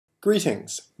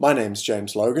Greetings, my name's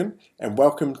James Logan and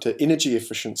welcome to Energy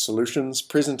Efficient Solutions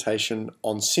presentation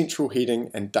on central heating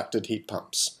and ducted heat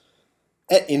pumps.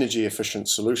 At Energy Efficient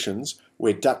Solutions,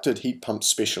 we're ducted heat pump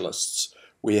specialists.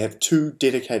 We have 2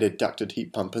 dedicated ducted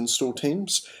heat pump install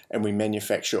teams and we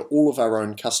manufacture all of our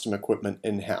own custom equipment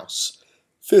in-house.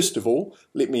 First of all,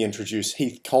 let me introduce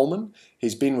Heath Coleman.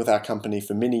 He's been with our company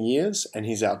for many years and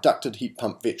he's our ducted heat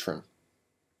pump veteran.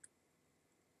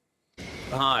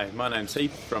 Hi, my name's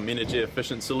Heath from Energy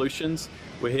Efficient Solutions.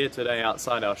 We're here today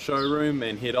outside our showroom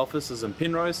and head offices in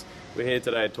Penrose. We're here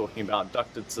today talking about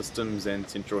ducted systems and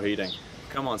central heating.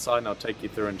 Come on side and I'll take you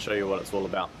through and show you what it's all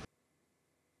about.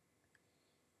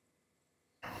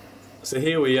 So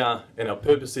here we are in our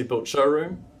purposely built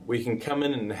showroom. We can come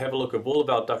in and have a look at all of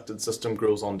our ducted system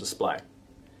grills on display.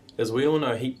 As we all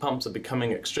know, heat pumps are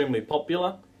becoming extremely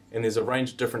popular and there's a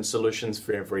range of different solutions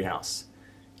for every house.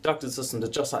 Ducted systems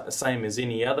are just like the same as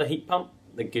any other heat pump.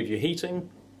 They give you heating,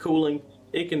 cooling,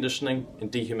 air conditioning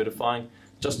and dehumidifying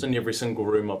just in every single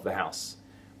room of the house.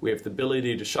 We have the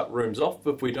ability to shut rooms off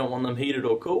if we don't want them heated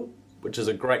or cool, which is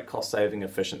a great cost-saving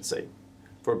efficiency.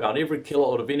 For about every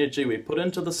kilowatt of energy we put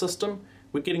into the system,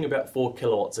 we're getting about 4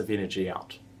 kilowatts of energy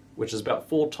out, which is about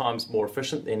 4 times more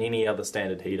efficient than any other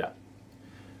standard heater.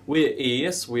 We at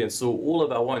EES, we install all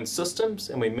of our own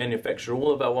systems and we manufacture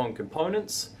all of our own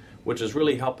components, which is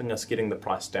really helping us getting the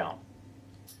price down.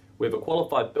 We have a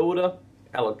qualified builder,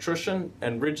 electrician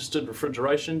and registered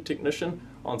refrigeration technician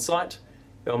on site.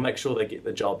 They'll make sure they get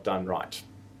the job done right.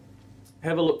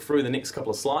 Have a look through the next couple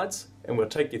of slides and we'll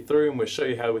take you through and we'll show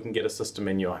you how we can get a system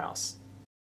in your house.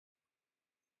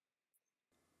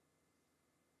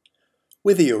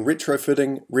 Whether you're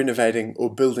retrofitting, renovating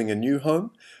or building a new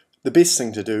home, the best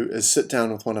thing to do is sit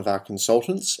down with one of our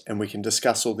consultants and we can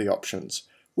discuss all the options.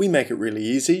 We make it really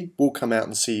easy. We'll come out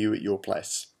and see you at your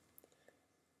place.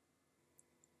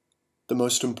 The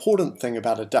most important thing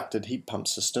about a ducted heat pump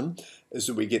system is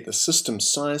that we get the system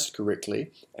sized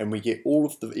correctly and we get all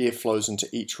of the airflows into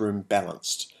each room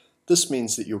balanced. This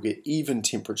means that you'll get even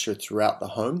temperature throughout the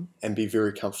home and be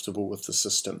very comfortable with the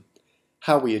system.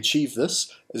 How we achieve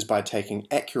this is by taking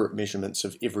accurate measurements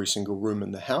of every single room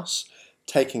in the house,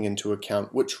 taking into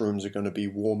account which rooms are going to be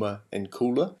warmer and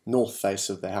cooler. North face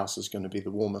of the house is going to be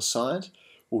the warmer side.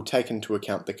 We'll take into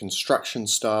account the construction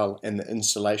style and the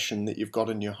insulation that you've got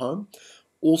in your home.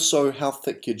 Also how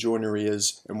thick your joinery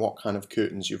is and what kind of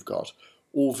curtains you've got.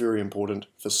 All very important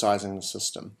for sizing the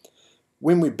system.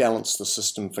 When we balance the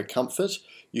system for comfort,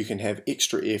 you can have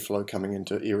extra airflow coming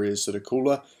into areas that are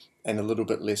cooler and a little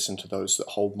bit less into those that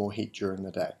hold more heat during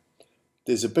the day.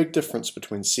 There's a big difference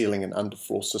between ceiling and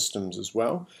underfloor systems as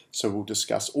well, so we'll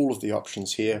discuss all of the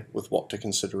options here with what to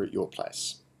consider at your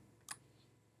place.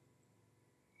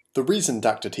 The reason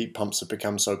ducted heat pumps have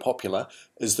become so popular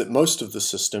is that most of the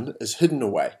system is hidden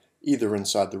away, either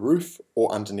inside the roof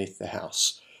or underneath the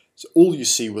house. So all you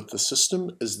see with the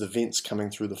system is the vents coming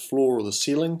through the floor or the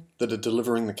ceiling that are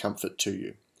delivering the comfort to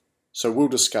you. So we'll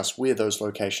discuss where those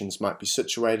locations might be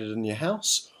situated in your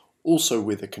house, also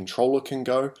where the controller can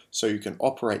go so you can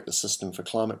operate the system for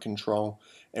climate control,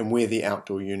 and where the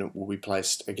outdoor unit will be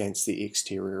placed against the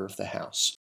exterior of the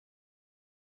house.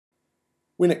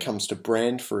 When it comes to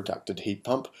brand for a ducted heat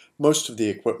pump, most of the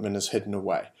equipment is hidden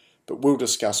away, but we'll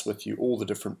discuss with you all the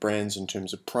different brands in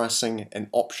terms of pricing and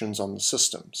options on the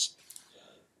systems.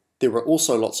 There are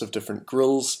also lots of different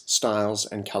grills, styles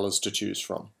and colours to choose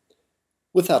from.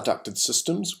 With our ducted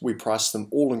systems, we price them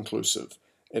all inclusive.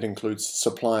 It includes the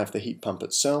supply of the heat pump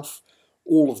itself,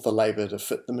 all of the labour to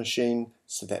fit the machine,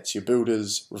 so that's your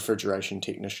builders, refrigeration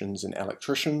technicians and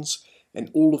electricians,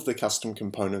 and all of the custom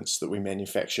components that we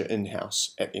manufacture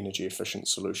in-house at Energy Efficient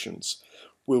Solutions.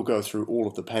 We'll go through all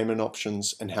of the payment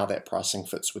options and how that pricing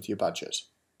fits with your budget.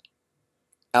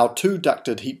 Our 2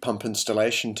 ducted heat pump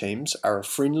installation teams are a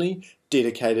friendly,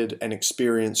 dedicated and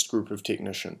experienced group of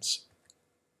technicians.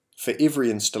 For every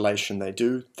installation they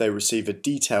do, they receive a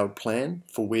detailed plan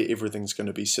for where everything's going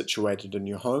to be situated in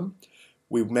your home.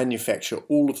 We manufacture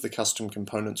all of the custom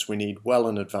components we need well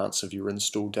in advance of your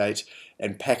install date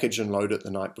and package and load it the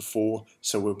night before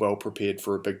so we're well prepared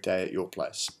for a big day at your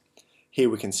place. Here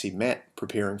we can see Matt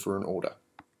preparing for an order.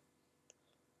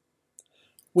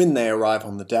 When they arrive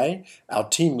on the day, our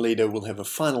team leader will have a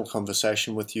final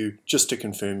conversation with you just to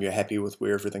confirm you're happy with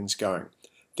where everything's going.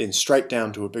 Then straight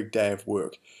down to a big day of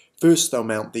work. First they'll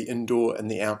mount the indoor and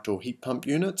the outdoor heat pump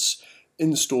units,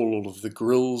 install all of the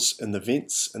grills and the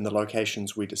vents in the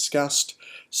locations we discussed,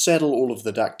 saddle all of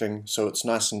the ducting so it's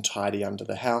nice and tidy under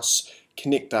the house,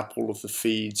 connect up all of the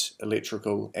feeds,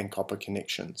 electrical and copper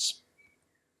connections.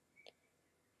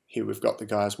 Here we've got the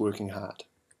guys working hard.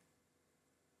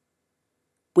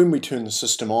 When we turn the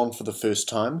system on for the first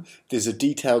time, there's a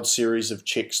detailed series of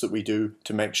checks that we do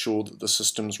to make sure that the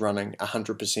system's running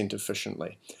 100%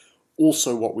 efficiently.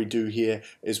 Also, what we do here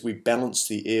is we balance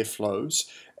the airflows,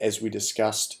 as we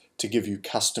discussed, to give you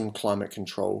custom climate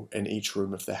control in each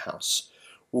room of the house.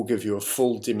 We'll give you a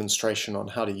full demonstration on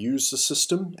how to use the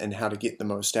system and how to get the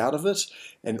most out of it,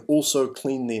 and also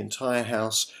clean the entire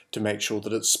house to make sure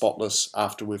that it's spotless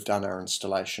after we've done our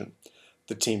installation.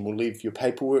 The team will leave your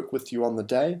paperwork with you on the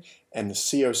day, and the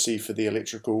COC for the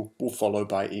electrical will follow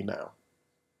by email.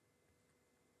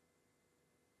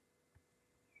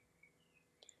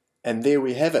 And there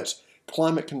we have it,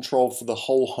 climate control for the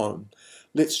whole home.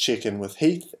 Let's check in with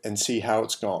Heath and see how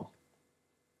it's gone.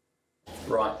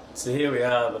 Right, so here we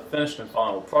are, the finished and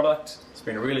final product. It's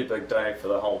been a really big day for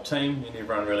the whole team and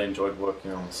everyone really enjoyed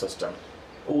working on the system.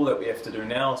 All that we have to do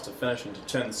now is to finish and to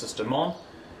turn the system on,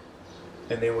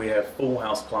 and then we have full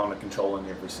house climate control in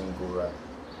every single room.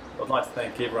 I'd like to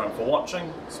thank everyone for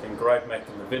watching. It's been great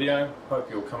making the video. Hope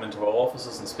you'll come into our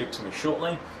offices and speak to me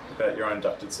shortly about your own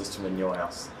ducted system in your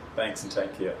house. Thanks and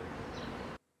take care.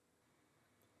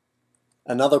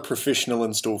 Another professional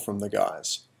install from the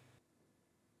guys.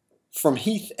 From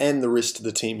Heath and the rest of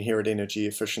the team here at Energy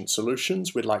Efficient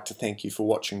Solutions, we'd like to thank you for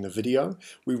watching the video.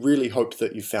 We really hope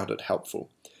that you found it helpful.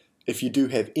 If you do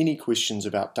have any questions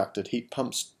about ducted heat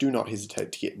pumps, do not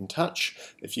hesitate to get in touch.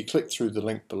 If you click through the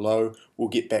link below, we'll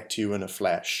get back to you in a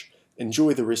flash.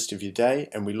 Enjoy the rest of your day,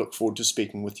 and we look forward to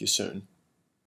speaking with you soon.